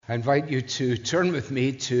I invite you to turn with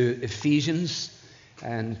me to Ephesians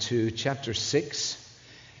and to chapter 6.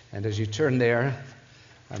 And as you turn there,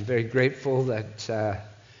 I'm very grateful that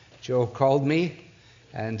Joe called me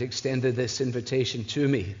and extended this invitation to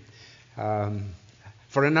me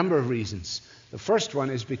for a number of reasons. The first one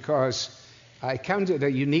is because I count it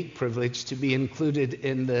a unique privilege to be included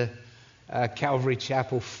in the Calvary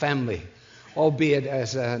Chapel family, albeit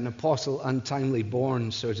as an apostle untimely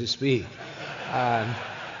born, so to speak.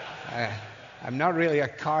 I'm not really a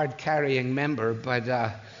card-carrying member, but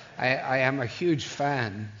I am a huge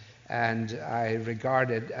fan, and I regard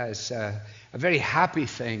it as a very happy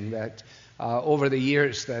thing that over the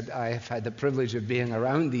years that I have had the privilege of being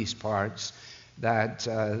around these parts, that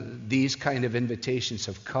these kind of invitations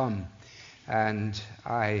have come. And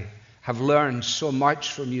I have learned so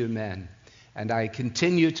much from you men, and I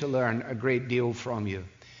continue to learn a great deal from you.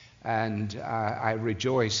 And I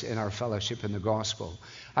rejoice in our fellowship in the gospel.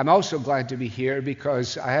 I'm also glad to be here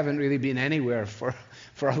because I haven't really been anywhere for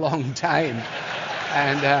a long time.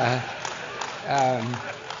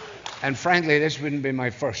 And frankly, this wouldn't be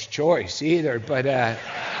my first choice either. But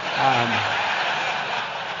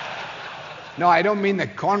no, I don't mean the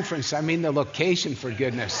conference. I mean the location, for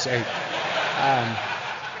goodness sake.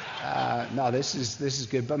 No, this is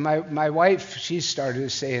good. But my wife, she started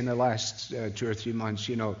to say in the last 2 or 3 months,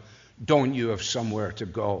 don't you have somewhere to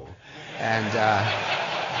go? And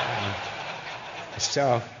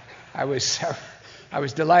so I was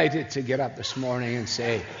delighted to get up this morning and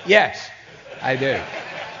say, yes, I do.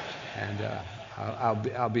 And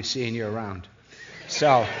I'll be seeing you around.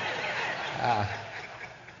 So,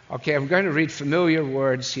 okay, I'm going to read familiar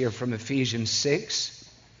words here from Ephesians 6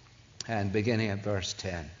 and beginning at verse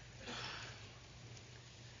 10.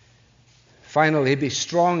 Finally, be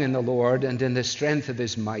strong in the Lord and in the strength of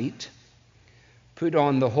his might. Put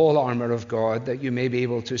on the whole armor of God, that you may be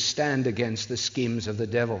able to stand against the schemes of the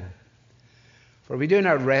devil. For we do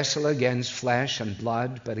not wrestle against flesh and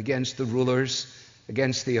blood, but against the rulers,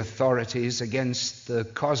 against the authorities, against the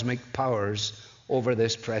cosmic powers over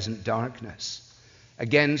this present darkness,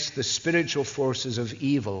 against the spiritual forces of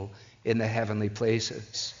evil in the heavenly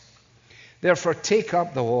places. Therefore, take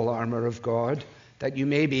up the whole armor of God, that you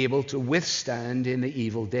may be able to withstand in the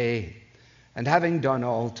evil day, and having done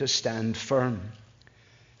all, to stand firm.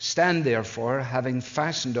 Stand therefore, having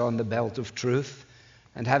fastened on the belt of truth,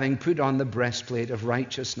 and having put on the breastplate of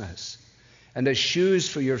righteousness, and as shoes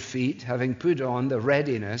for your feet, having put on the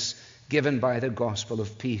readiness given by the gospel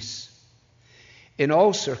of peace. In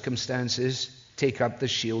all circumstances, take up the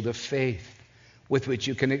shield of faith, with which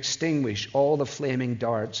you can extinguish all the flaming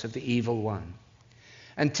darts of the evil one.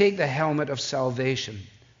 And take the helmet of salvation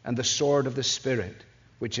and the sword of the Spirit,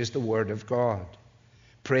 which is the word of God,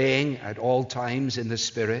 praying at all times in the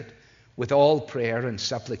Spirit with all prayer and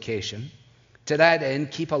supplication. To that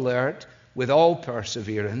end, keep alert with all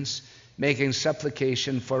perseverance, making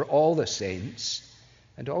supplication for all the saints,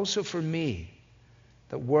 and also for me,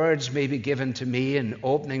 that words may be given to me in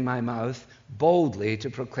opening my mouth boldly to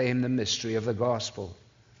proclaim the mystery of the gospel,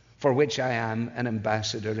 for which I am an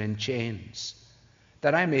ambassador in chains,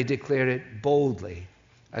 that I may declare it boldly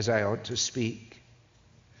as I ought to speak.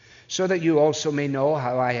 So that you also may know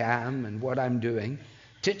how I am and what I'm doing,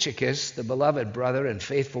 Tychicus, the beloved brother and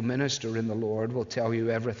faithful minister in the Lord, will tell you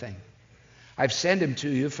everything. I've sent him to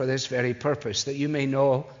you for this very purpose, that you may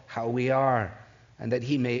know how we are, and that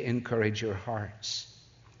he may encourage your hearts.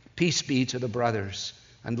 Peace be to the brothers,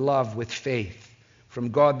 and love with faith from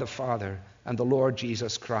God the Father and the Lord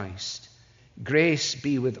Jesus Christ. Grace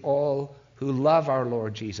be with all who love our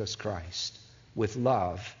Lord Jesus Christ, with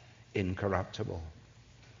love incorruptible.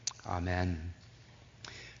 Amen.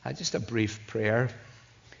 Just a brief prayer,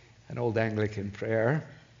 an old Anglican prayer.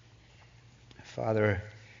 Father,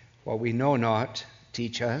 what we know not,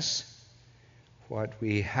 teach us. What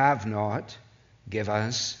we have not, give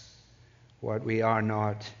us. What we are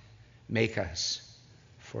not, make us.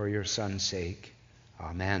 For your Son's sake.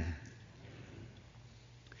 Amen.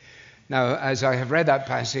 Now, as I have read that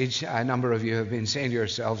passage, a number of you have been saying to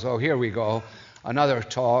yourselves, oh, here we go, another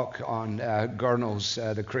talk on Gurnall's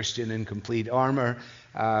The Christian in Complete Armor.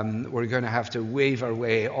 We're going to have to wave our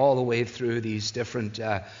way all the way through these different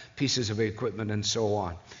pieces of equipment and so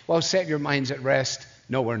on. Well, set your minds at rest.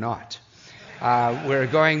 No, we're not. We're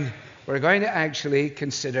going to actually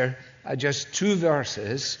consider just 2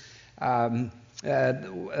 verses.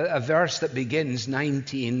 A verse that begins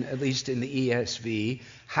 19, at least in the ESV,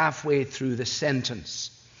 halfway through the sentence.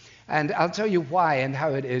 And I'll tell you why and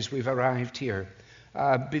how it is we've arrived here.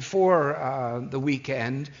 Before the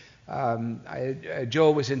weekend,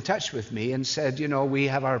 Joe was in touch with me and said, we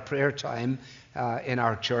have our prayer time in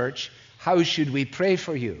our church, how should we pray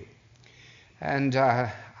for you? And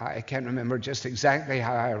I can't remember just exactly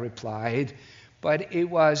how I replied, but it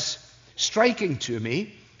was striking to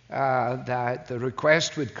me that the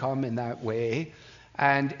request would come in that way.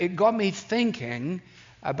 And it got me thinking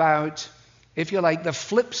about, if you like, the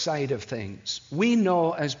flip side of things. We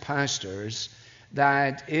know as pastors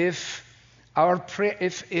that if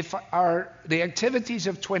the activities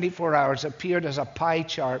of 24 hours appeared as a pie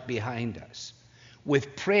chart behind us,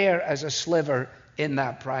 with prayer as a sliver in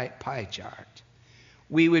that pie chart,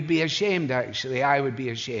 we would be ashamed, actually. I would be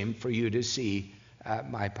ashamed for you to see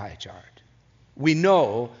my pie chart. We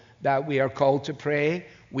know that we are called to pray.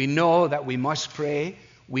 We know that we must pray.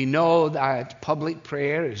 We know that public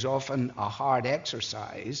prayer is often a hard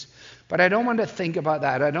exercise. But I don't want to think about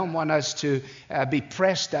that. I don't want us to be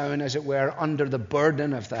pressed down, as it were, under the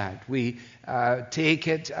burden of that. We take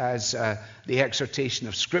it as the exhortation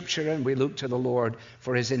of Scripture, and we look to the Lord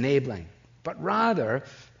for His enabling. But rather,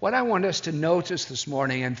 what I want us to notice this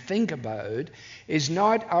morning and think about is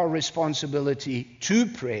not our responsibility to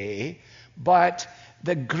pray, but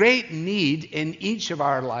the great need in each of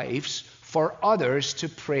our lives for others to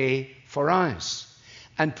pray for us,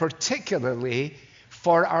 and particularly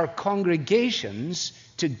for our congregations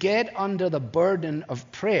to get under the burden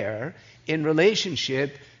of prayer in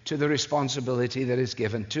relationship to the responsibility that is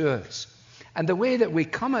given to us. And the way that we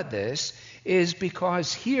come at this is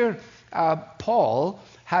because here Paul,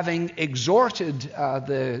 having exhorted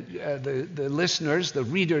the listeners, the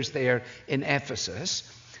readers there in Ephesus,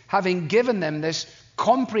 having given them this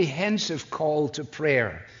comprehensive call to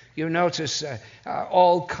prayer. You notice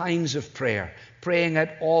all kinds of prayer, praying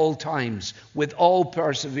at all times, with all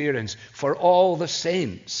perseverance, for all the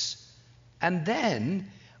saints. And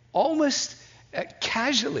then, almost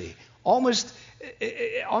casually, almost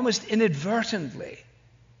inadvertently,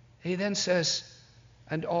 he then says,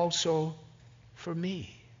 and also for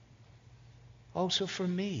me. Also for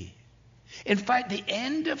me. In fact, the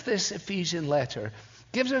end of this Ephesian letter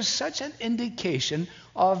gives us such an indication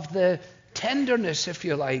of the tenderness, if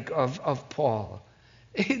you like, of Paul.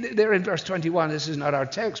 There in verse 21, this is not our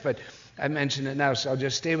text, but I mention it now, so I'll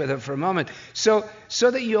just stay with it for a moment. So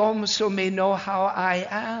that you also may know how I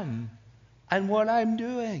am and what I'm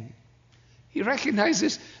doing. He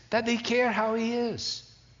recognizes that they care how he is,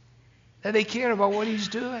 that they care about what he's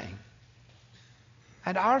doing.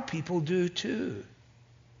 And our people do too.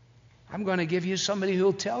 I'm going to give you somebody who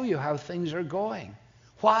will tell you how things are going.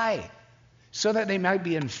 Why? So that they might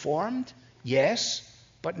be informed? Yes,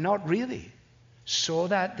 but not really. So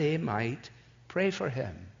that they might pray for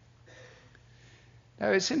him. Now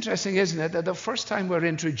it's interesting, isn't it, that the first time we're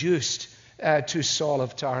introduced to Saul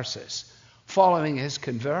of Tarsus, following his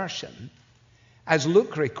conversion, as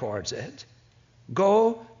Luke records it,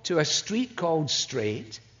 go to a street called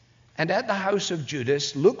Straight, and at the house of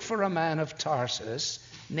Judas look for a man of Tarsus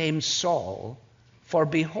named Saul, for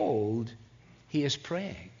behold, he is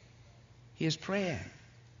praying. He is praying.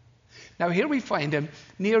 Now here we find him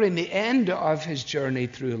nearing the end of his journey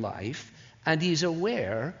through life, and he's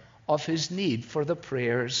aware of his need for the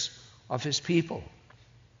prayers of his people.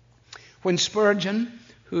 When Spurgeon,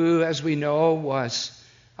 who, as we know, was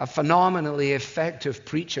a phenomenally effective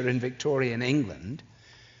preacher in Victorian England,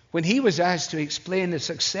 when he was asked to explain the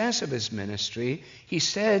success of his ministry, he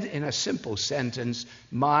said in a simple sentence,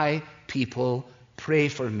 "My people pray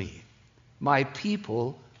for me. My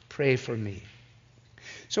people pray for me."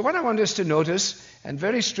 So what I want us to notice, and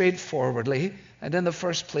very straightforwardly, and in the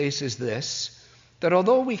first place, is this, that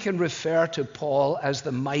although we can refer to Paul as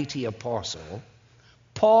the mighty apostle,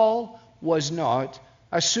 Paul was not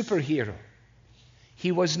a superhero.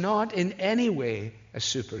 He was not in any way a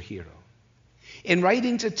superhero. In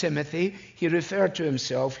writing to Timothy, he referred to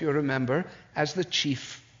himself, you remember, as the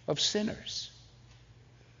chief of sinners.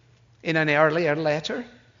 In an earlier letter,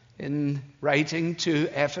 in writing to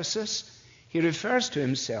Ephesus, he refers to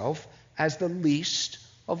himself as the least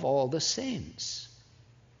of all the saints.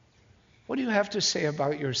 What do you have to say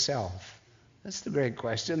about yourself? That's the great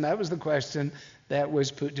question. That was the question that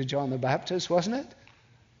was put to John the Baptist, wasn't it?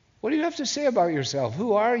 What do you have to say about yourself?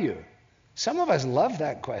 Who are you? Some of us love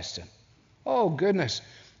that question. Oh, goodness.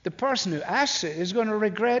 The person who asks it is going to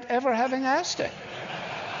regret ever having asked it.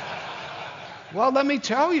 Well, let me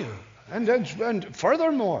tell you. And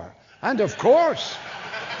furthermore, and of course,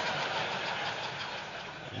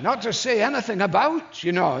 not to say anything about,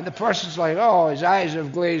 and the person's like, oh, his eyes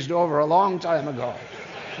have glazed over a long time ago.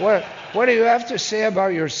 What do you have to say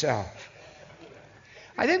about yourself?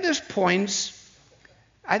 I think this points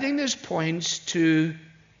to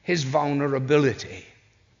his vulnerability.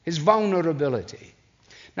 His vulnerability.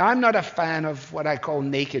 Now, I'm not a fan of what I call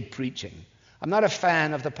naked preaching. I'm not a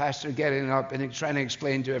fan of the pastor getting up and trying to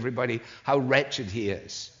explain to everybody how wretched he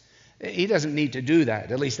is. He doesn't need to do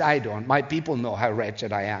that. At least I don't. My people know how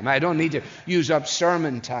wretched I am. I don't need to use up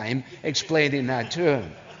sermon time explaining that to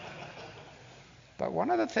him. But one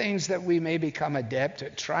of the things that we may become adept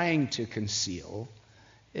at trying to conceal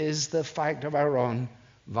is the fact of our own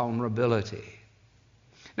vulnerability.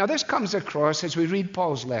 Now, this comes across as we read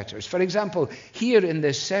Paul's letters. For example, here in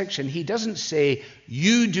this section, he doesn't say,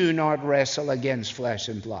 you do not wrestle against flesh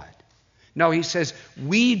and blood. No, he says,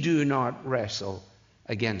 we do not wrestle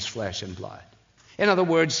against flesh and blood. In other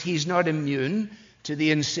words, he's not immune to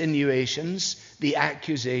the insinuations, the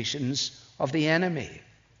accusations of the enemy.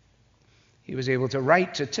 He was able to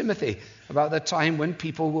write to Timothy about the time when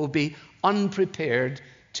people will be unprepared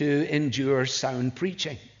to endure sound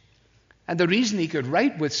preaching. And the reason he could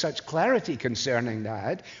write with such clarity concerning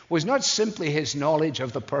that was not simply his knowledge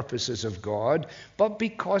of the purposes of God, but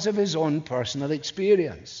because of his own personal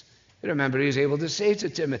experience. Remember, he was able to say to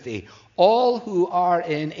Timothy, all who are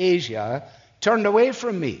in Asia turned away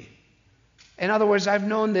from me. In other words, I've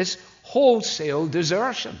known this wholesale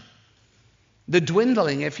desertion, the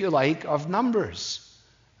dwindling, if you like, of numbers,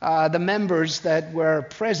 the members that were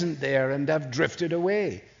present there and have drifted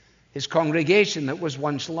away. His congregation that was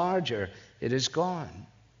once larger, it is gone.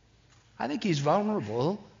 I think he's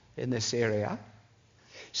vulnerable in this area.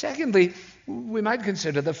 Secondly, we might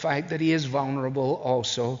consider the fact that he is vulnerable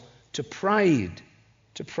also to pride.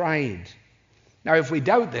 To pride. Now, if we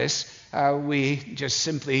doubt this, we just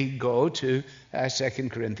simply go to 2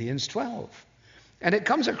 Corinthians 12. And it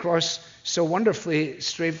comes across so wonderfully,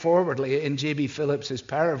 straightforwardly in J.B. Phillips's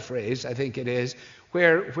paraphrase, I think it is,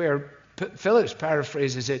 where Phillips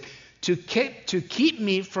paraphrases it, to keep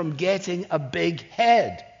me from getting a big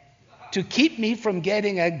head. To keep me from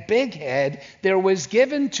getting a big head, there was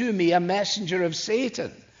given to me a messenger of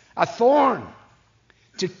Satan, a thorn,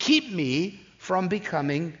 to keep me from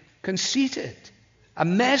becoming conceited. A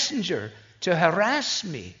messenger to harass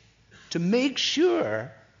me, to make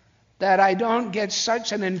sure that I don't get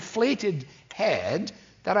such an inflated head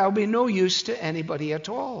that I'll be no use to anybody at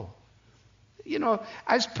all. You know,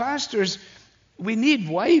 as pastors, we need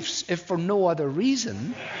wives if for no other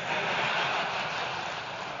reason.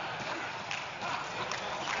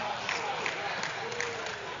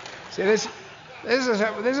 See, this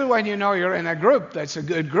is when you know you're in a group that's a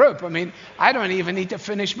good group. I mean, I don't even need to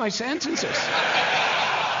finish my sentences.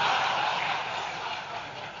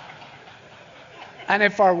 And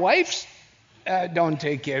if our wives don't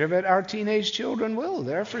take care of it, our teenage children will.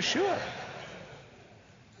 They're for sure.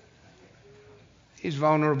 He's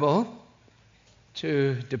vulnerable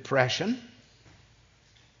to depression.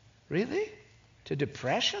 Really? To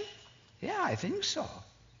depression? Yeah, I think so.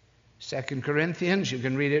 2 Corinthians, you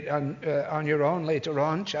can read it on your own later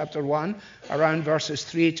on, chapter 1, around verses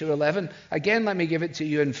 3 to 11. Again, let me give it to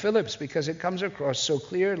you in Phillips because it comes across so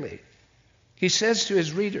clearly. He says to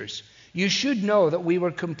his readers, you should know that we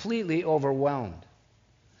were completely overwhelmed.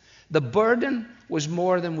 The burden was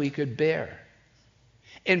more than we could bear.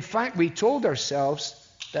 In fact, we told ourselves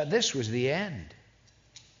that this was the end.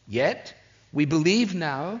 Yet, we believe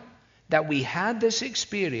now that we had this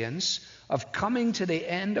experience of coming to the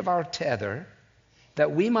end of our tether,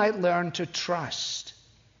 that we might learn to trust,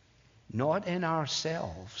 not in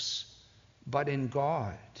ourselves, but in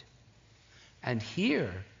God. And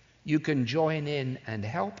here, you can join in and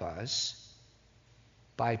help us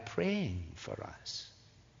by praying for us.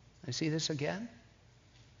 I see this again?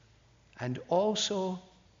 And also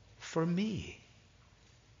for me.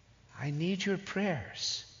 I need your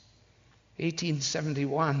prayers.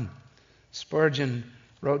 1871, Spurgeon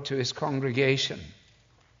wrote to his congregation.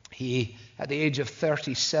 He, at the age of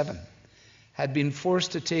 37, had been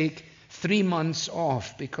forced to take 3 months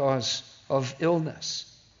off because of illness.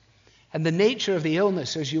 And the nature of the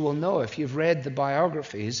illness, as you will know if you've read the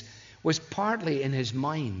biographies, was partly in his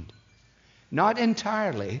mind. Not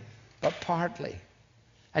entirely, but partly.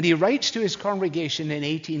 And he writes to his congregation in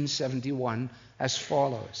 1871 as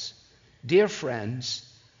follows: Dear friends,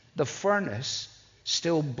 the furnace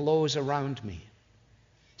still blows around me.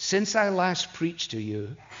 Since I last preached to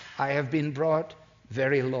you, I have been brought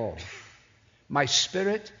very low. My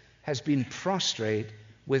spirit has been prostrate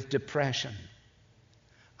with depression.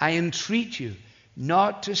 I entreat you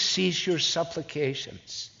not to cease your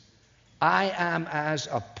supplications. I am as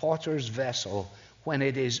a potter's vessel when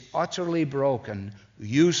it is utterly broken,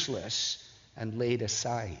 useless, and laid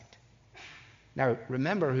aside. Now,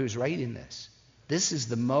 remember who's writing this. This is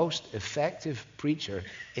the most effective preacher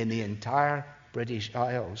in the entire British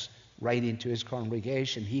Isles writing to his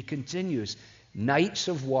congregation. He continues Nights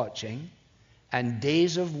of watching and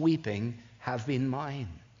days of weeping have been mine.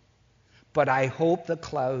 But I hope the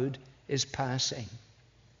cloud is passing.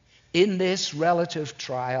 In this relative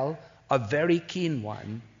trial, a very keen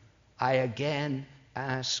one, I again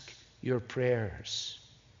ask your prayers.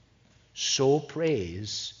 So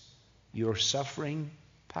prays your suffering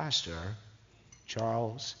pastor,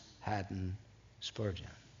 Charles Haddon Spurgeon.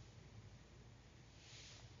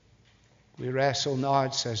 We wrestle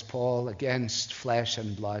not, says Paul, against flesh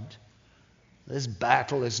and blood. This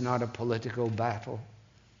battle is not a political battle.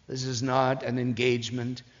 This is not an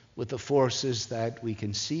engagement with the forces that we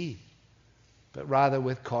can see, but rather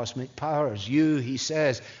with cosmic powers. You, he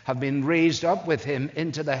says, have been raised up with him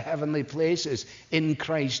into the heavenly places in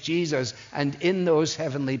Christ Jesus, and in those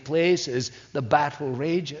heavenly places the battle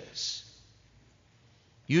rages.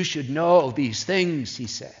 You should know these things, he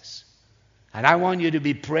says. And I want you to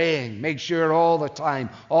be praying. Make sure all the time,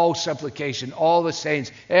 all supplication, all the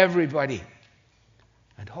saints, everybody.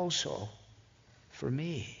 And also for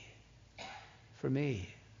me. For me.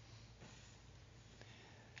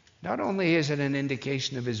 Not only is it an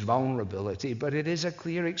indication of his vulnerability, but it is a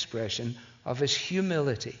clear expression of his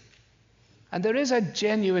humility. And there is a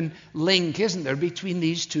genuine link, isn't there, between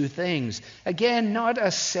these two things. Again, not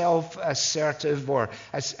a self-assertive or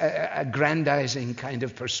aggrandizing kind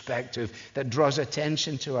of perspective that draws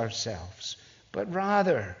attention to ourselves, but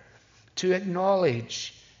rather to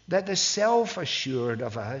acknowledge that the self-assured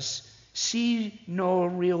of us see no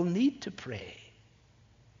real need to pray.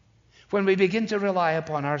 When we begin to rely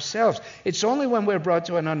upon ourselves, it's only when we're brought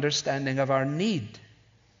to an understanding of our need.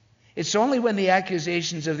 It's only when the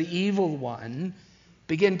accusations of the evil one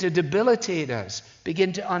begin to debilitate us,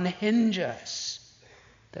 begin to unhinge us,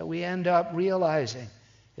 that we end up realizing,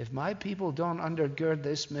 if my people don't undergird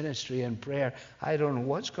this ministry in prayer, I don't know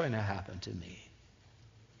what's going to happen to me.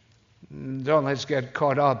 Don't let's get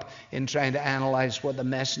caught up in trying to analyze what the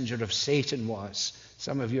messenger of Satan was.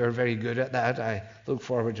 Some of you are very good at that. I look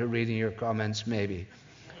forward to reading your comments maybe.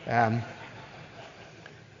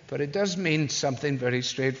 But it does mean something very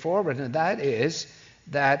straightforward, and that is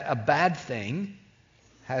that a bad thing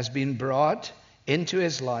has been brought into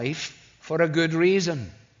his life for a good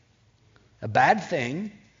reason. A bad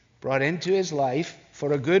thing brought into his life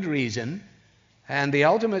for a good reason, and the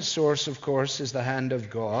ultimate source, of course, is the hand of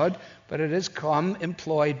God, but it has come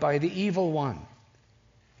employed by the evil one.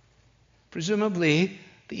 Presumably,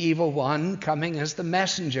 the evil one coming as the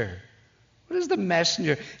messenger. What is the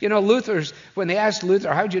messenger? You know, when they asked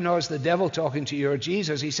Luther, how do you know it's the devil talking to you or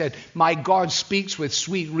Jesus? He said, my God speaks with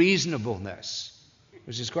sweet reasonableness,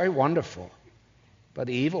 which is quite wonderful. But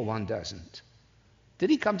the evil one doesn't. Did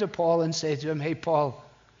he come to Paul and say to him, hey, Paul,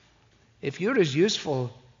 if you're as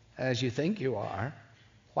useful as you think you are,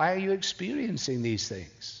 why are you experiencing these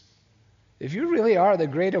things? If you really are the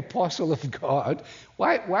great apostle of God,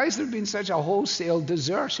 why has there been such a wholesale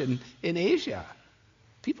desertion in Asia?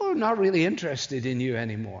 People are not really interested in you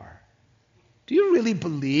anymore. Do you really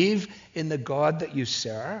believe in the God that you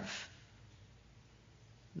serve?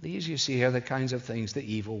 These, you see, are the kinds of things the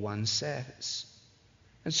evil one says.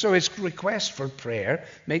 And so his request for prayer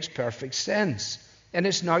makes perfect sense. And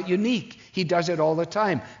it's not unique. He does it all the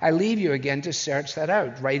time. I leave you again to search that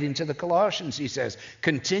out. Right into the Colossians, he says,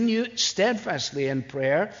 continue steadfastly in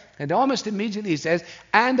prayer. And almost immediately he says,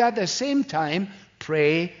 and at the same time,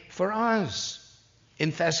 pray for us.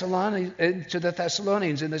 To the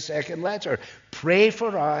Thessalonians in the second letter, pray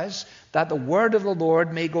for us that the word of the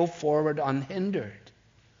Lord may go forward unhindered.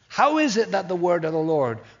 How is it that the word of the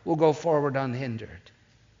Lord will go forward unhindered?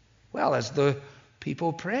 Well, as the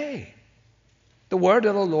people pray. The word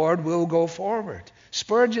of the Lord will go forward.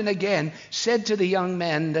 Spurgeon again said to the young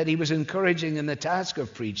men that he was encouraging in the task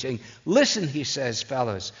of preaching, listen, he says,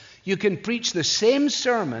 fellows, you can preach the same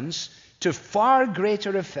sermons to far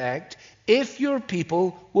greater effect if your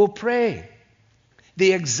people will pray.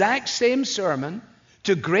 The exact same sermon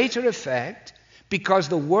to greater effect because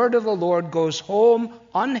the word of the Lord goes home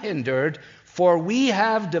unhindered, for we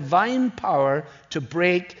have divine power to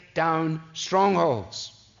break down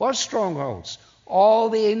strongholds. What strongholds? All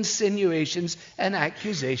the insinuations and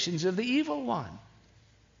accusations of the evil one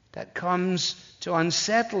that comes to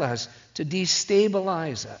unsettle us, to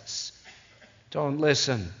destabilize us. Don't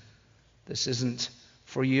listen. This isn't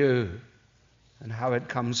for you. And how it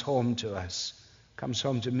comes home to us, comes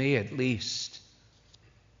home to me at least.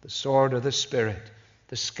 The sword of the Spirit,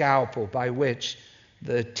 the scalpel by which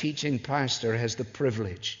the teaching pastor has the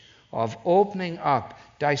privilege of opening up,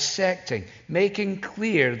 dissecting, making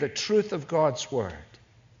clear the truth of God's word.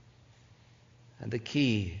 And the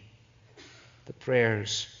key, the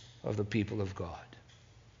prayers of the people of God.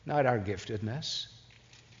 Not our giftedness,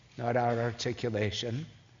 not our articulation,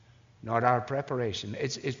 not our preparation.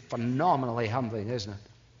 It's phenomenally humbling, isn't it?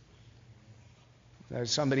 That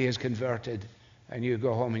somebody is converted, and you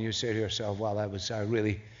go home and you say to yourself, well, I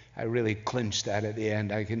really clinched that at the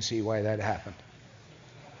end. I can see why that happened.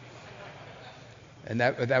 And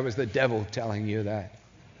that was the devil telling you that.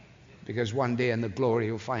 Because one day in the glory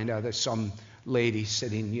you'll find out that some lady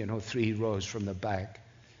sitting, 3 rows from the back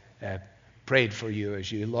prayed for you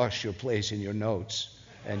as you lost your place in your notes.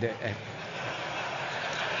 And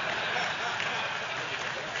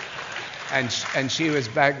she was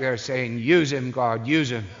back there saying, use him, God,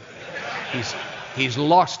 use him. He's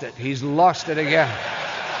lost it. He's lost it again.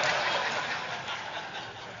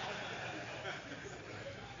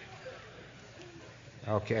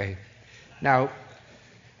 Okay. Now,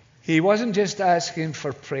 he wasn't just asking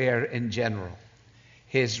for prayer in general.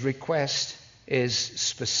 His request is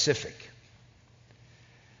specific.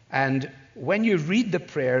 And when you read the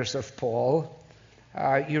prayers of Paul,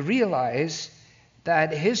 you realize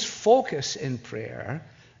that his focus in prayer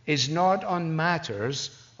is not on matters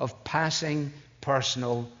of passing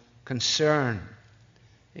personal concern.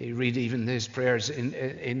 You read even his prayers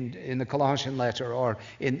in the Colossian letter or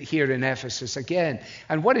here in Ephesus again.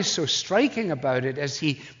 And what is so striking about it as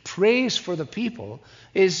he prays for the people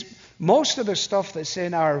is most of the stuff that's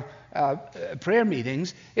in our prayer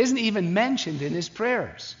meetings isn't even mentioned in his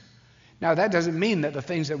prayers. Now, that doesn't mean that the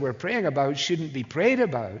things that we're praying about shouldn't be prayed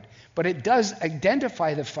about, but it does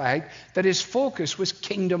identify the fact that his focus was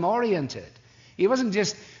kingdom-oriented. He wasn't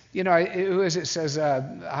just, who is it says,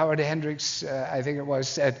 Howard Hendricks, I think it was,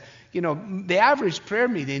 said, the average prayer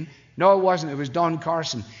meeting, no, it wasn't, it was Don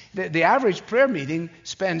Carson. The average prayer meeting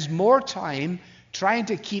spends more time trying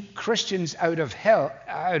to keep Christians out of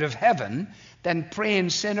heaven than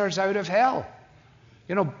praying sinners out of hell.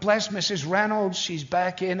 Bless Mrs. Reynolds, she's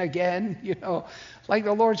back in again, like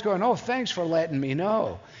the Lord's going, oh, thanks for letting me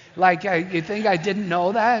know. Like, you think I didn't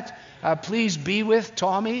know that? Please be with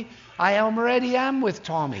Tommy. I already am with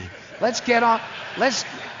Tommy. Let's get on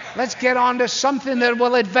to something that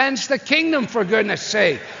will advance the kingdom, for goodness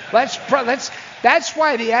sake. That's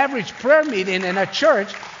why the average prayer meeting in a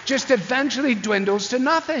church just eventually dwindles to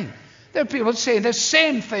nothing. There are people saying the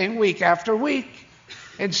same thing week after week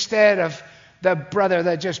instead of the brother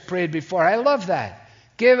that just prayed before. I love that.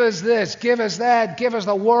 Give us this, give us that, give us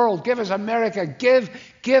the world, give us America,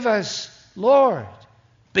 give us, Lord.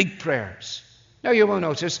 Big prayers. Now you will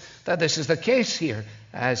notice that this is the case here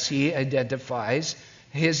as he identifies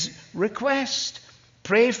his request.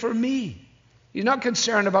 Pray for me. He's not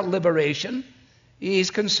concerned about liberation.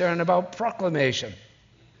 He's concerned about proclamation.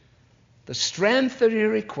 The strength that he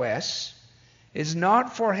requests is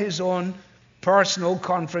not for his own personal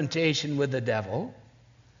confrontation with the devil,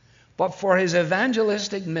 but for his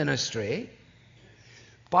evangelistic ministry,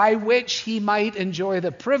 by which he might enjoy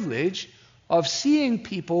the privilege of seeing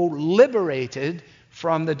people liberated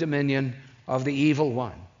from the dominion of the evil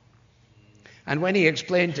one. And when he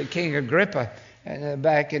explained to King Agrippa,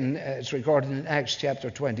 it's recorded in Acts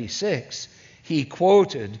chapter 26, he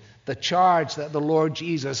quoted the charge that the Lord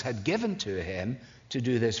Jesus had given to him to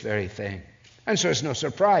do this very thing. And so it's no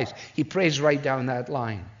surprise. He prays right down that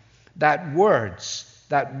line. That words,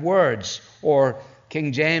 or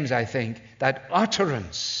King James, I think, that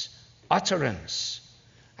utterance. I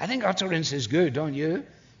think utterance is good, don't you?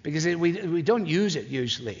 Because we don't use it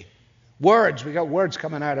usually. Words, we got words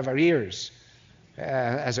coming out of our ears,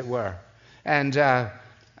 as it were. And an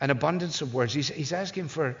abundance of words. He's asking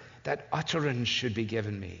for that utterance should be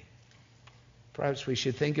given me. Perhaps we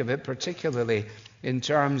should think of it particularly in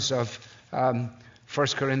terms of 1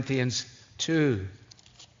 Corinthians 2.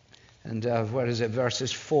 And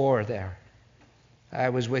verses 4 there. I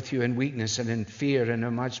was with you in weakness and in fear and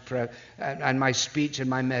in much and my speech and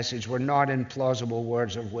my message were not in plausible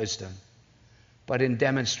words of wisdom, but in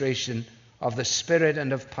demonstration of the Spirit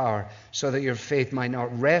and of power, so that your faith might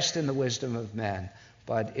not rest in the wisdom of man,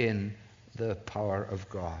 but in the power of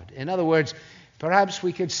God. In other words, perhaps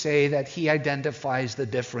we could say that he identifies the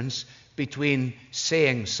difference between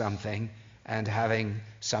saying something and having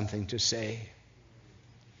something to say.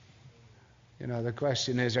 The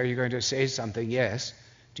question is, are you going to say something? Yes.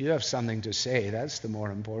 Do you have something to say? That's the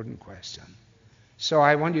more important question. So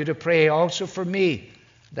I want you to pray also for me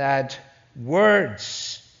that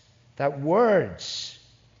words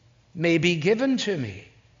may be given to me.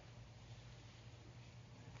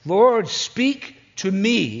 Lord, speak to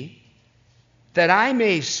me that I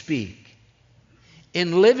may speak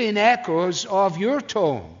in living echoes of your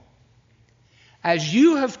tone. As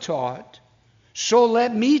you have taught, so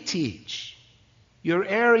let me teach your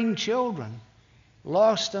erring children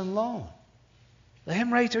lost and lone. The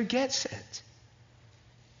hymn writer gets it.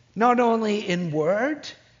 Not only in word,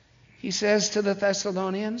 he says to the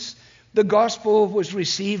Thessalonians, the gospel was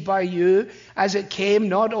received by you as it came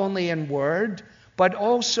not only in word, but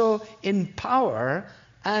also in power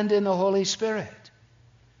and in the Holy Spirit.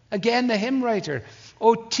 Again, the hymn writer,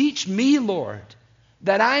 oh, teach me, Lord,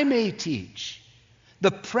 that I may teach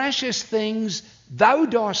the precious things thou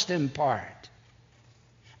dost impart,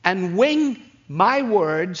 and wing my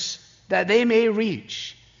words that they may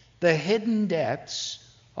reach the hidden depths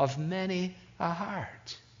of many a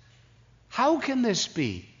heart. How can this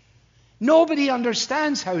be? Nobody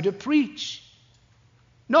understands how to preach.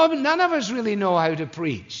 None of us really know how to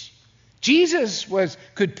preach. Jesus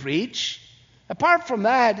could preach. Apart from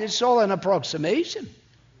that, it's all an approximation.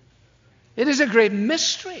 It is a great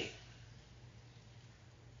mystery.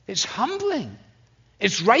 It's humbling.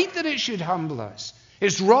 It's right that it should humble us.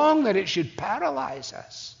 It's wrong that it should paralyze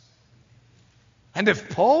us. And if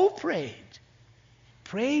Paul prayed,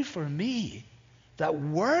 pray for me that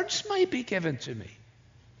words might be given to me.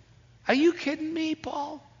 Are you kidding me,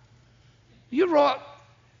 Paul? You wrote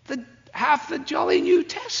half the jolly New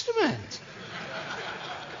Testament.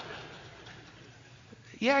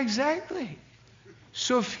 Yeah, exactly.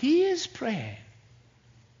 So if he is praying,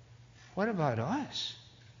 what about us?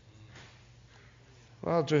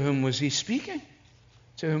 Well, to whom was he speaking?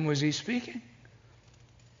 To whom was he speaking?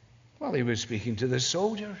 Well, he was speaking to the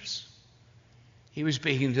soldiers. He was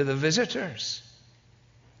speaking to the visitors.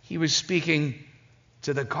 He was speaking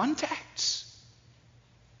to the contacts.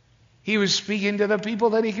 He was speaking to the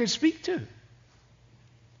people that he could speak to.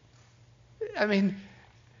 I mean,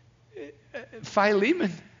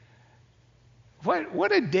 Philemon,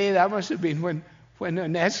 what a day that must have been when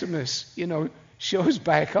Onesimus, shows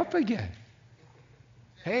back up again.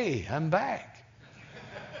 Hey, I'm back.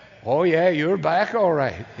 Oh, yeah, you're back all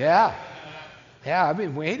right. Yeah, I've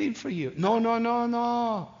been waiting for you.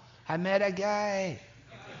 No. I met a guy.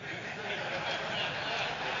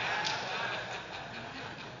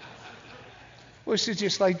 Was it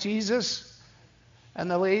just like Jesus and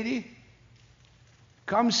the lady?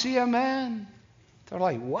 Come see a man. They're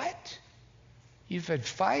like, what? You've had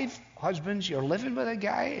 5 husbands, you're living with a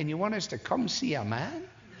guy, and you want us to come see a man?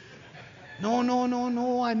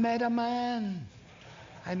 No, I met a man.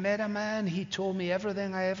 He told me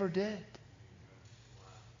everything I ever did.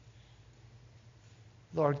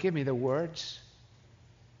 Lord, give me the words.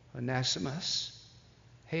 Onesimus.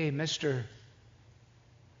 Hey, Mr.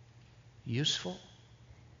 Useful.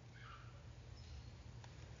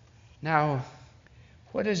 Now,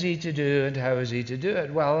 what is he to do and how is he to do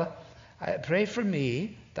it? Well, I pray for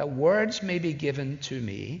me that words may be given to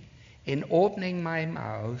me in opening my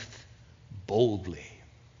mouth boldly.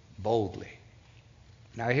 Boldly.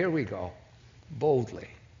 Now here we go. Boldly.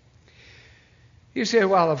 You say,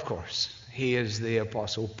 well, of course, he is the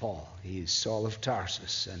Apostle Paul. He's Saul of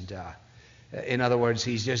Tarsus. And in other words,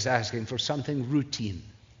 he's just asking for something routine.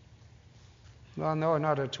 Well, no,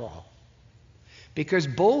 not at all. Because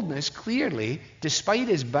boldness clearly, despite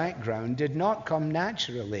his background, did not come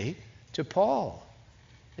naturally to Paul.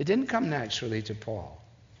 It didn't come naturally to Paul.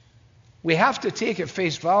 We have to take at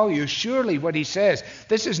face value, surely, what he says.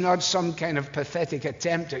 This is not some kind of pathetic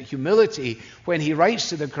attempt at humility when he writes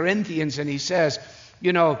to the Corinthians and he says,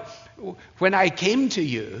 when I came to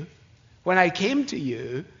you,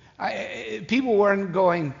 people weren't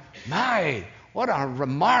going, my, what a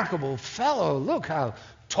remarkable fellow. Look how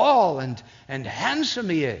tall and handsome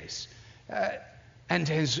he is. And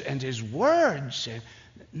his words.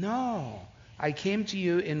 No, I came to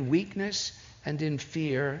you in weakness and in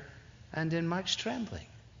fear and in much trembling.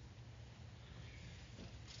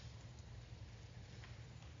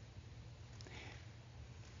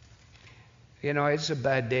 It's a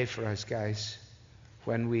bad day for us, guys,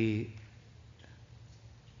 when we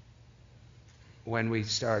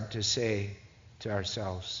start to say to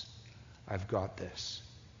ourselves, I've got this.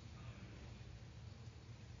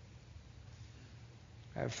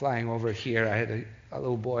 Flying over here, I had a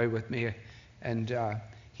little boy with me, and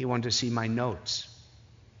he wanted to see my notes.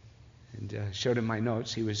 And showed him my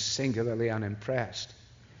notes. He was singularly unimpressed.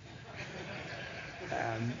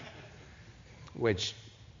 Which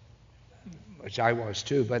I was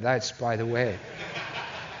too, but that's by the way.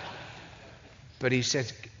 But he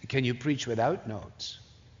said, can you preach without notes?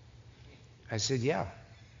 I said, yeah.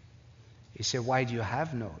 He said, why do you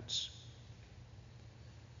have notes?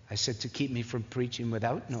 I said, to keep me from preaching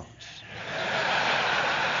without notes.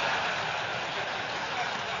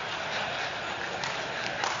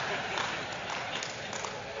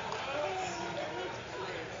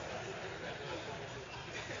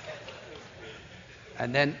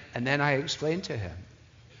 And then I explained to him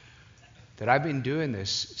that I've been doing this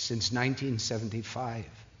since 1975.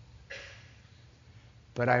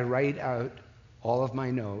 But I write out all of my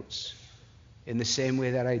notes in the same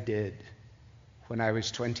way that I did when I was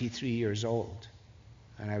 23 years old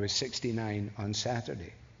and I was 69 on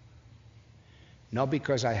Saturday. Not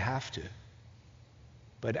because I have to,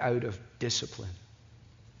 but out of discipline.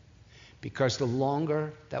 Because the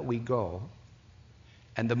longer that we go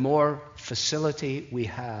and the more facility we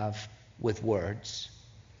have with words,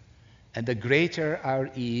 and the greater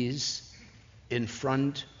our ease in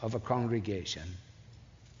front of a congregation,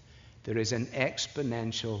 there is an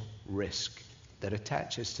exponential risk that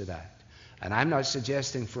attaches to that. And I'm not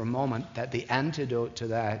suggesting for a moment that the antidote to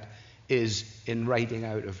that is in writing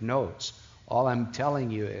out of notes. All I'm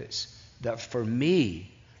telling you is that for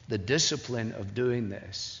me, the discipline of doing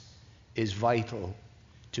this is vital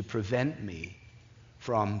to prevent me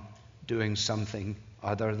from doing something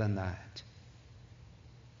other than that.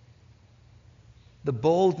 The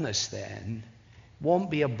boldness then won't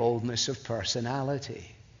be a boldness of personality.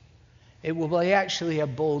 It will be actually a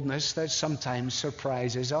boldness that sometimes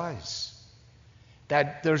surprises us.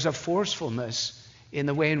 That there's a forcefulness in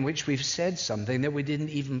the way in which we've said something that we didn't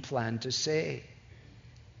even plan to say.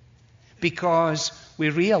 Because we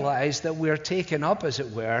realize that we're taken up, as it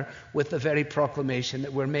were, with the very proclamation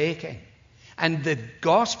that we're making. And the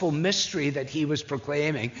gospel mystery that he was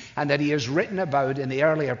proclaiming and that he has written about in the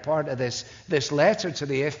earlier part of this letter to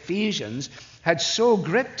the Ephesians had so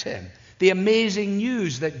gripped him. The amazing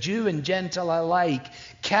news that Jew and Gentile alike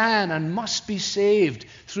can and must be saved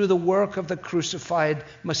through the work of the crucified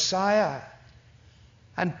Messiah.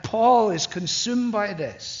 And Paul is consumed by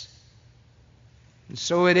this. And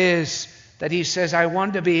so it is that he says, I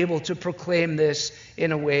want to be able to proclaim this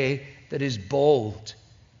in a way that is bold.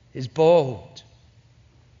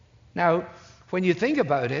 Now, when you think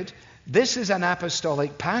about it, this is an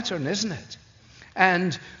apostolic pattern, isn't it?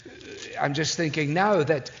 And I'm just thinking now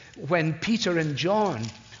that when Peter and John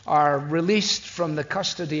are released from the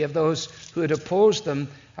custody of those who had opposed them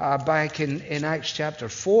back in Acts chapter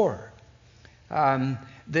 4,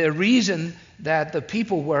 the reason that the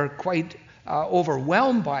people were quite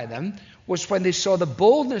overwhelmed by them was when they saw the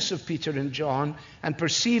boldness of Peter and John and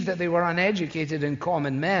perceived that they were uneducated and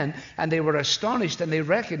common men, and they were astonished and they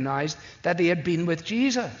recognized that they had been with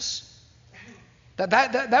Jesus.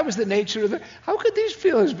 That was the nature of it. How could these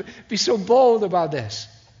fellows be so bold about this?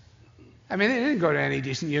 I mean, they didn't go to any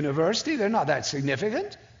decent university. They're not that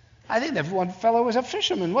significant. I think that one fellow was a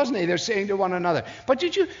fisherman, wasn't he? They're saying to one another. But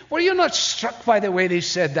were you not struck by the way they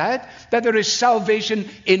said that? That there is salvation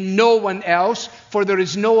in no one else, for there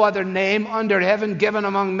is no other name under heaven given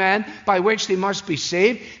among men by which they must be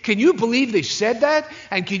saved. Can you believe they said that?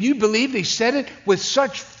 And can you believe they said it with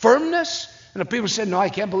such firmness? And the people said, no, I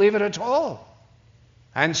can't believe it at all.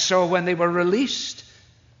 And so when they were released,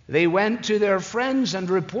 they went to their friends and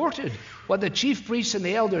reported what the chief priests and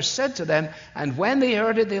the elders said to them. And when they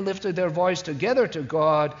heard it, they lifted their voice together to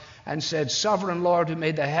God and said, Sovereign Lord, who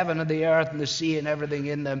made the heaven and the earth and the sea and everything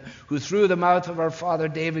in them, who through the mouth of our father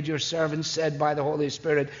David, your servant, said by the Holy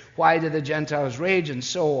Spirit, why do the Gentiles rage? And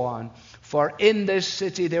so on. For in this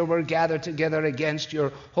city they were gathered together against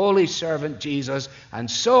your holy servant Jesus,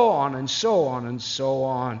 and so on and so on and so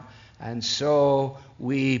on. And so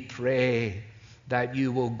we pray that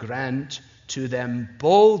you will grant to them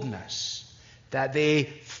boldness, that they,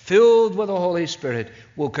 filled with the Holy Spirit,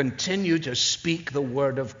 will continue to speak the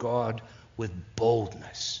word of God with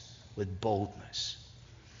boldness.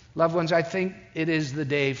 Loved ones, I think it is the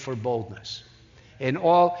day for boldness.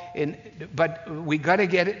 But we've got to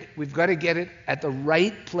get it at the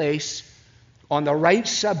right place, on the right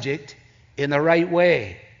subject, in the right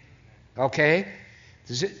way. Okay?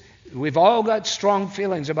 We've all got strong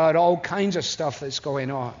feelings about all kinds of stuff that's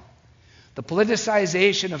going on. The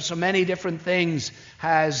politicization of so many different things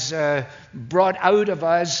has brought out of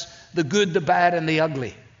us the good, the bad, and the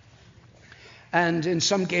ugly. And in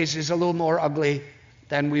some cases, a little more ugly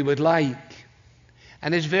than we would like.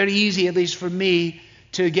 And it's very easy, at least for me,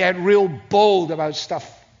 to get real bold about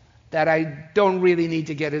stuff that I don't really need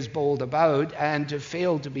to get as bold about, and to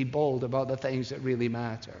fail to be bold about the things that really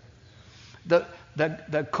matter.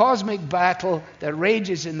 The cosmic battle that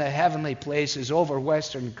rages in the heavenly places over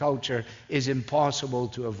Western culture is impossible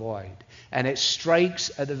to avoid. And it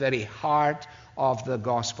strikes at the very heart of the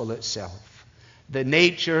gospel itself. The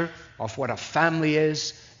nature of what a family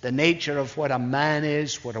is, the nature of what a man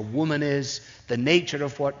is, what a woman is, the nature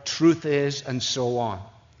of what truth is, and so on.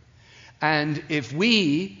 And if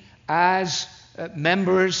we, as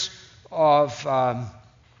members of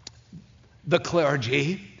the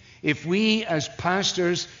clergy, If we as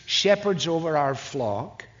pastors, shepherds over our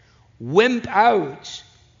flock, wimp out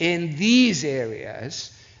in these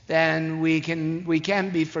areas, then we can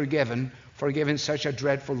be forgiven for giving such a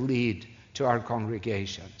dreadful lead to our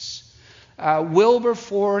congregations.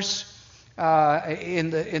 Wilberforce, in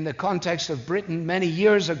the context of Britain many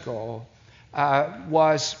years ago,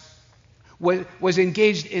 was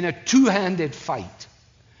engaged in a two-handed fight.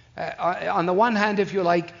 On the one hand, if you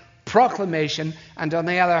like, proclamation, and on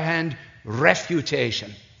the other hand,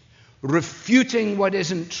 refutation. Refuting what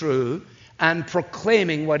isn't true and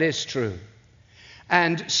proclaiming what is true.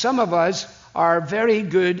 And some of us are very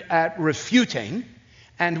good at refuting,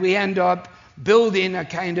 and we end up building a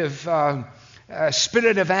kind of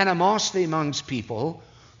spirit of animosity amongst people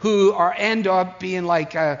who end up being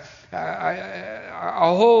like a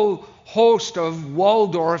whole host of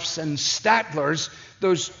Waldorfs and Statlers,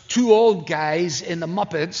 those two old guys in the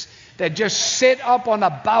Muppets that just sit up on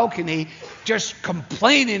a balcony just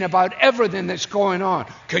complaining about everything that's going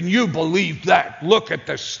on. Can you believe that? Look at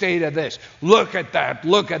the state of this. Look at that.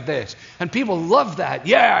 Look at this. And people love that.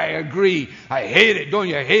 Yeah, I agree. I hate it. Don't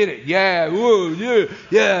you hate it? Yeah. Whoa,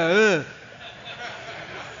 yeah.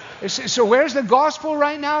 So where's the gospel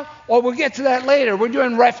right now? Oh, we'll get to that later. We're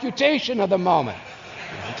doing refutation of the moment.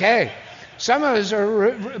 Okay. Some of us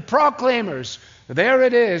are proclaimers. There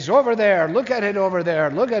it is, over there. Look at it over there.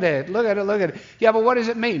 Look at it. Look at it. Look at it. Yeah, but what does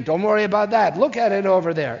it mean? Don't worry about that. Look at it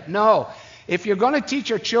over there. No. If you're going to teach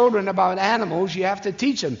your children about animals, you have to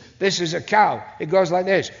teach them. This is a cow. It goes like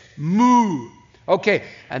this. Moo. Okay.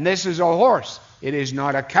 And this is a horse. It is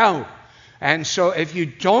not a cow. And so if you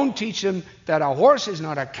don't teach them that a horse is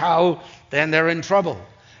not a cow, then they're in trouble.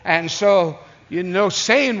 And so you know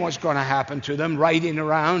saying what's going to happen to them, riding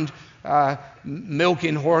around,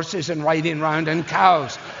 milking horses and riding around in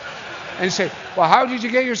cows. And say, well, how did you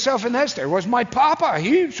get yourself in this? There was my papa.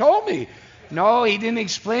 He told me. No, he didn't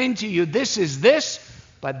explain to you this is this,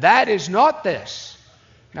 but that is not this.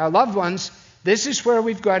 Now, loved ones, this is where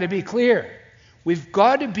we've got to be clear. We've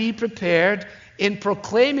got to be prepared in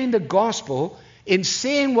proclaiming the gospel. In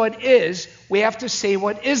saying what is, we have to say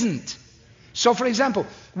what isn't. So, for example,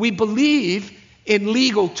 we believe in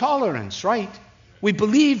legal tolerance, right? We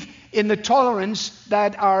believe in the tolerance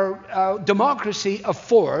that our democracy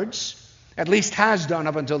affords, at least has done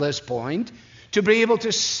up until this point, to be able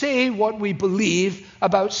to say what we believe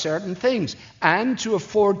about certain things and to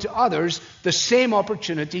afford to others the same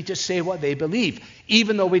opportunity to say what they believe,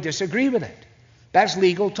 even though we disagree with it. That's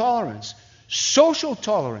legal tolerance. Social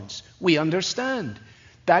tolerance, we understand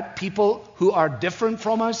that people who are different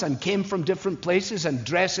from us and came from different places and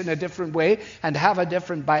dress in a different way and have a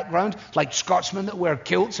different background, like Scotsmen that wear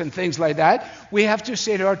kilts and things like that, we have to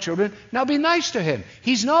say to our children, now be nice to him.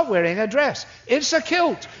 He's not wearing a dress. It's a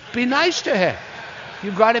kilt. Be nice to him.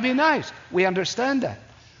 You've got to be nice. We understand that.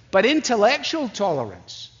 But intellectual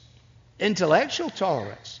tolerance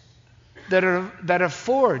that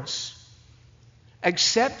affords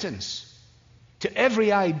acceptance to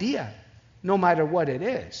every idea, no matter what it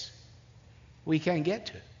is, we can't get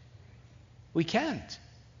to. We can't.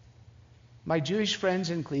 My Jewish friends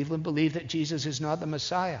in Cleveland believe that Jesus is not the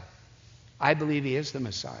Messiah. I believe he is the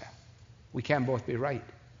Messiah. We can't both be right.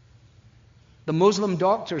 The Muslim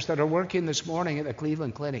doctors that are working this morning at the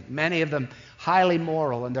Cleveland Clinic, many of them highly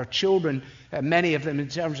moral, and their children, many of them in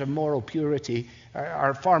terms of moral purity,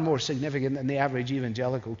 are far more significant than the average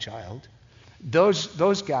evangelical child.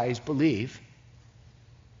 Those guys believe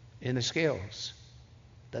in the scales,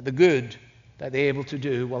 that the good that they're able to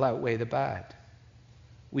do will outweigh the bad.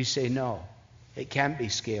 We say no, it can't be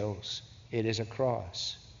scales, it is a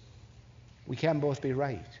cross. We can't both be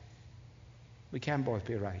right. We can't both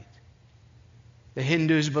be right. The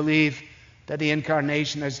Hindus believe that the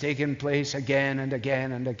incarnation has taken place again and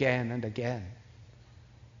again and again and again.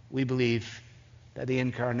 We believe that the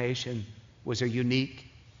incarnation was a unique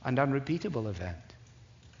and unrepeatable event.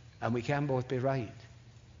 And we can both be right.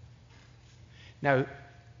 Now,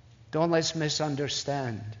 don't let's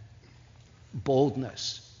misunderstand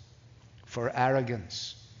boldness for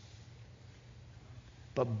arrogance.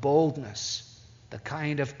 But boldness, the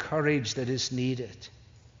kind of courage that is needed,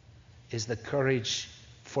 is the courage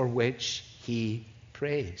for which he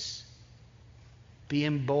prays.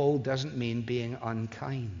 Being bold doesn't mean being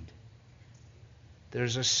unkind.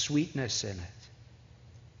 There's a sweetness in it.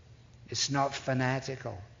 It's not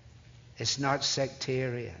fanatical. It's not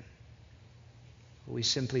sectarian. We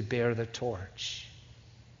simply bear the torch.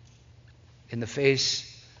 In the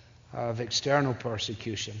face of external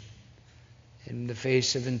persecution, in the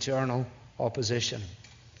face of internal opposition.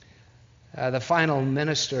 The final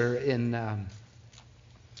minister in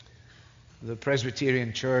the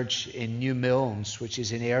Presbyterian Church in New Milnes, which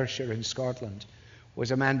is in Ayrshire in Scotland,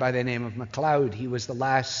 was a man by the name of MacLeod. He was the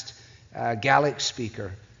last Gaelic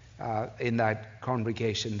speaker in that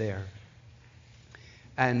congregation there.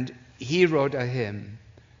 And he wrote a hymn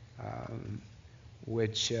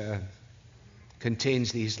which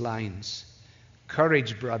contains these lines.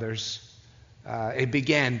 Courage, brothers. It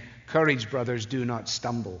began, courage, brothers, do not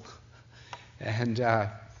stumble. And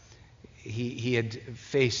he had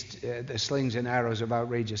faced the slings and arrows of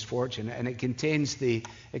outrageous fortune. And it contains the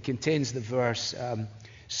verse,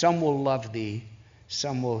 some will love thee,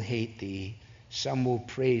 some will hate thee, some will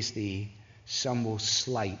praise thee, some will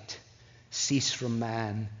slight. Cease from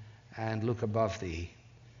man and look above thee.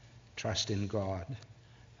 Trust in God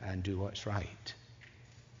and do what's right.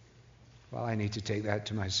 Well, I need to take that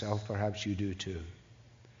to myself. Perhaps you do too.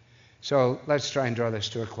 So let's try and draw this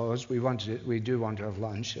to a close. We do want to have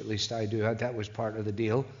lunch. At least I do. That was part of the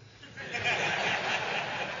deal.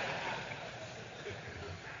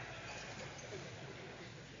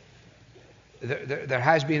 There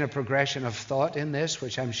has been a progression of thought in this,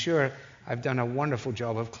 which I'm sure I've done a wonderful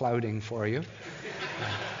job of clouding for you.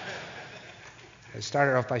 I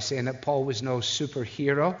started off by saying that Paul was no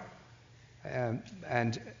superhero,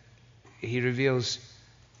 and he reveals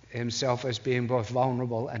himself as being both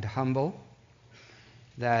vulnerable and humble,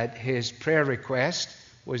 that his prayer request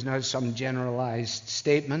was not some generalized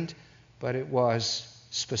statement, but it was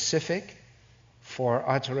specific for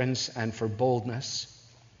utterance and for boldness.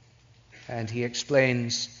 And he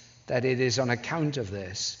explains that it is on account of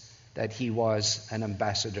this that he was an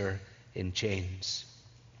ambassador in chains.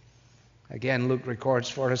 Again, Luke records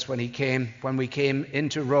for us when we came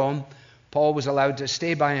into Rome, Paul was allowed to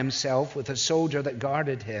stay by himself with a soldier that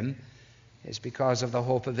guarded him. It's because of the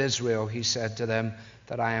hope of Israel, he said to them,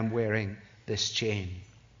 that I am wearing this chain.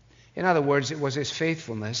 In other words, it was his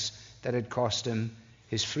faithfulness that had cost him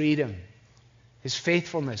his freedom. His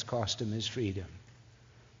faithfulness cost him his freedom.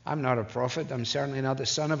 I'm not a prophet. I'm certainly not the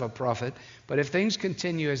son of a prophet. But if things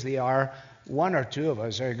continue as they are, one or two of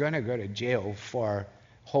us are going to go to jail for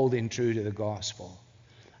holding true to the gospel.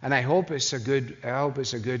 And I hope it's a good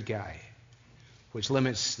guy, which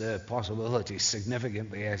limits the possibilities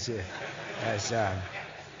significantly.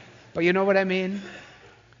 But you know what I mean?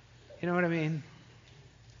 You know what I mean?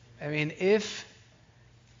 I mean, if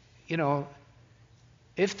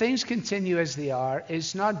things continue as they are,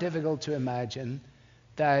 it's not difficult to imagine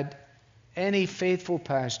that any faithful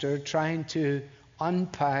pastor trying to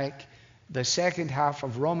unpack the second half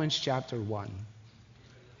of Romans chapter 1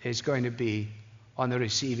 is going to be on the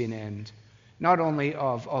receiving end, not only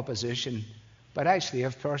of opposition, but actually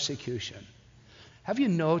of persecution. Have you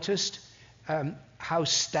noticed how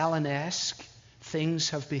Stalinesque things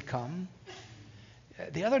have become?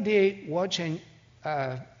 The other day, watching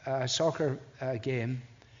a soccer game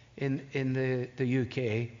in the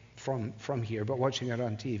UK from here, but watching it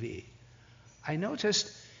on TV, I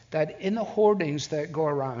noticed that in the hoardings that go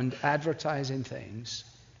around advertising things,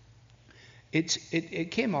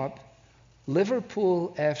 it came up,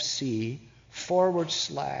 Liverpool FC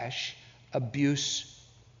 / abuse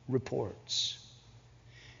reports.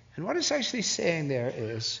 And what it's actually saying there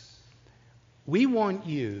is, we want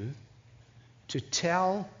you to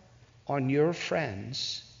tell on your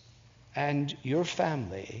friends and your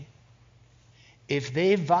family if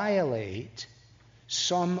they violate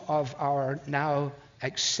some of our now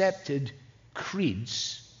accepted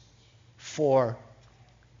creeds for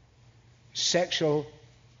sexual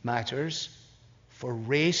matters, for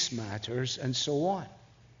race matters, and so on.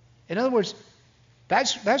 In other words,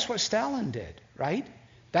 that's what Stalin did, right?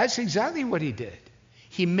 That's exactly what he did.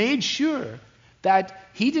 He made sure that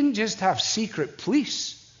he didn't just have secret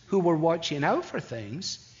police who were watching out for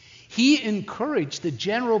things. He encouraged the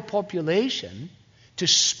general population to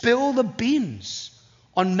spill the beans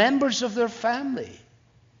on members of their family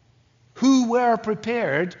who were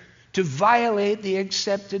prepared to violate the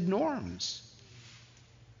accepted norms.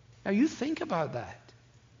 Now you think about that.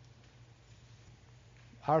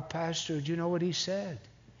 Our pastor, do you know what he said?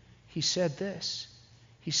 He said this.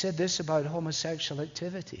 He said this about homosexual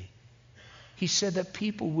activity. He said that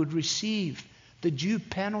people would receive the due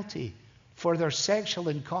penalty for their sexual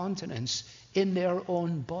incontinence in their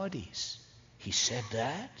own bodies. He said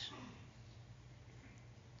that?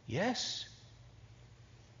 Yes.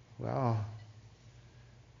 Well,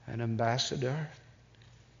 an ambassador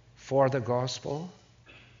for the gospel,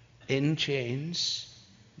 in chains,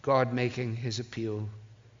 God making his appeal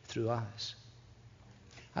through us.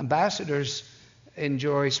 Ambassadors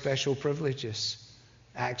enjoy special privileges,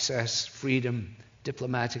 access, freedom,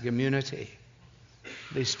 diplomatic immunity.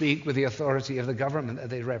 They speak with the authority of the government that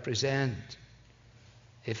they represent.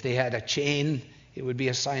 If they had a chain, it would be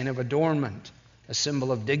a sign of adornment, a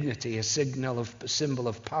symbol of dignity, a symbol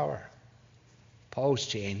of power. Paul's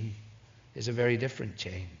chain is a very different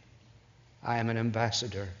chain. I am an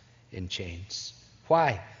ambassador in chains.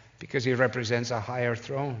 Why? Because he represents a higher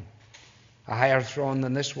throne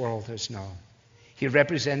than this world has known. He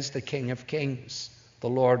represents the King of Kings, the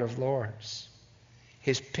Lord of Lords.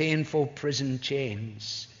 His painful prison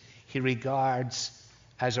chains he regards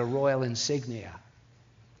as a royal insignia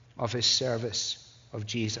of his service of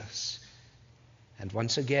Jesus. And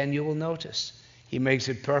once again, you will notice, he makes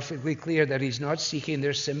it perfectly clear that he's not seeking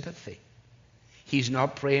their sympathy. He's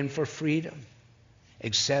not praying for freedom,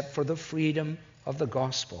 except for the freedom of the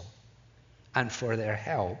gospel and for their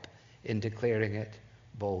help in declaring it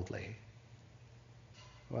boldly.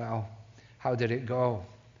 Well, how did it go?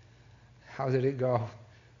 How did it go?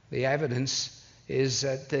 The evidence is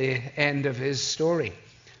at the end of his story,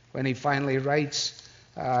 when he finally writes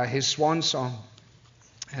his swan song.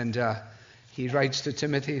 And he writes to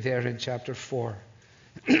Timothy there in chapter 4.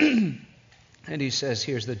 And he says,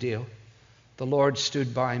 here's the deal. The Lord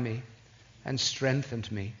stood by me and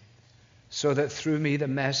strengthened me, so that through me the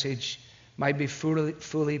message might be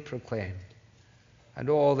fully proclaimed, and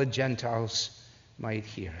all the Gentiles might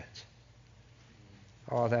hear it.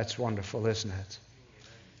 Oh, that's wonderful, isn't it?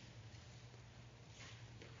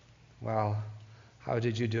 Well, how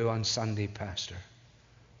did you do on Sunday, Pastor?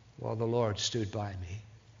 Well, the Lord stood by me,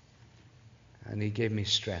 and he gave me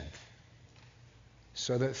strength,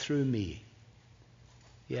 so that through me,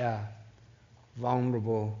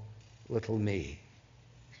 vulnerable little me,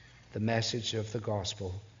 the message of the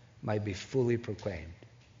gospel might be fully proclaimed,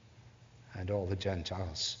 and all the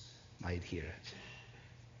Gentiles might hear it.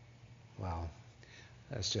 Well,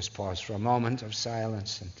 let's just pause for a moment of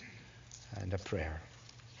silence and a prayer.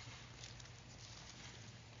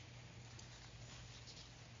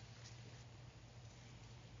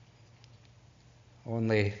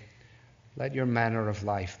 Only let your manner of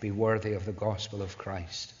life be worthy of the gospel of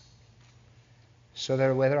Christ, so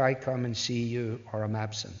that whether I come and see you or am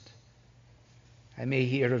absent, I may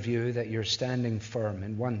hear of you that you're standing firm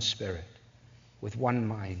in one spirit, with one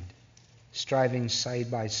mind, striving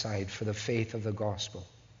side by side for the faith of the gospel,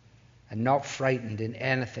 and not frightened in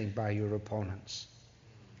anything by your opponents.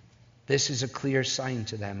 This is a clear sign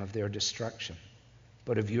to them of their destruction,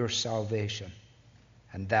 but of your salvation,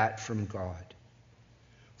 and that from God.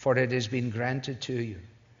 For it has been granted to you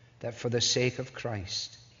that for the sake of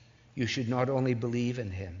Christ, you should not only believe in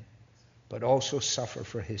him, but also suffer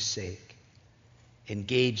for his sake,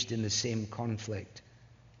 engaged in the same conflict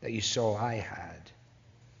that you saw I had,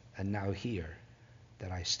 and now hear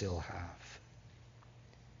that I still have.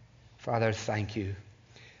 Father, thank you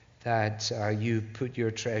that you put your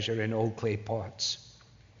treasure in old clay pots,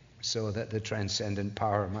 so that the transcendent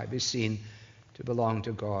power might be seen to belong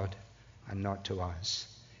to God and not to us.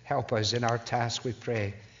 Help us in our task, we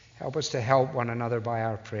pray. Help us to help one another by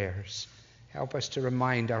our prayers. Help us to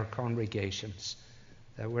remind our congregations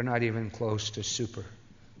that we're not even close to super,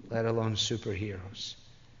 let alone superheroes,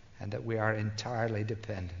 and that we are entirely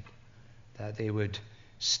dependent, that they would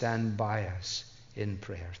stand by us in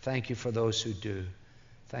prayer. Thank you for those who do.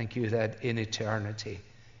 Thank you that in eternity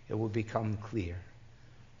it will become clear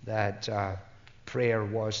that prayer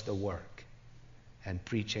was the work and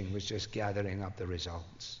preaching was just gathering up the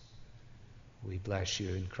results. We bless you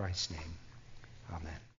in Christ's name. Amen.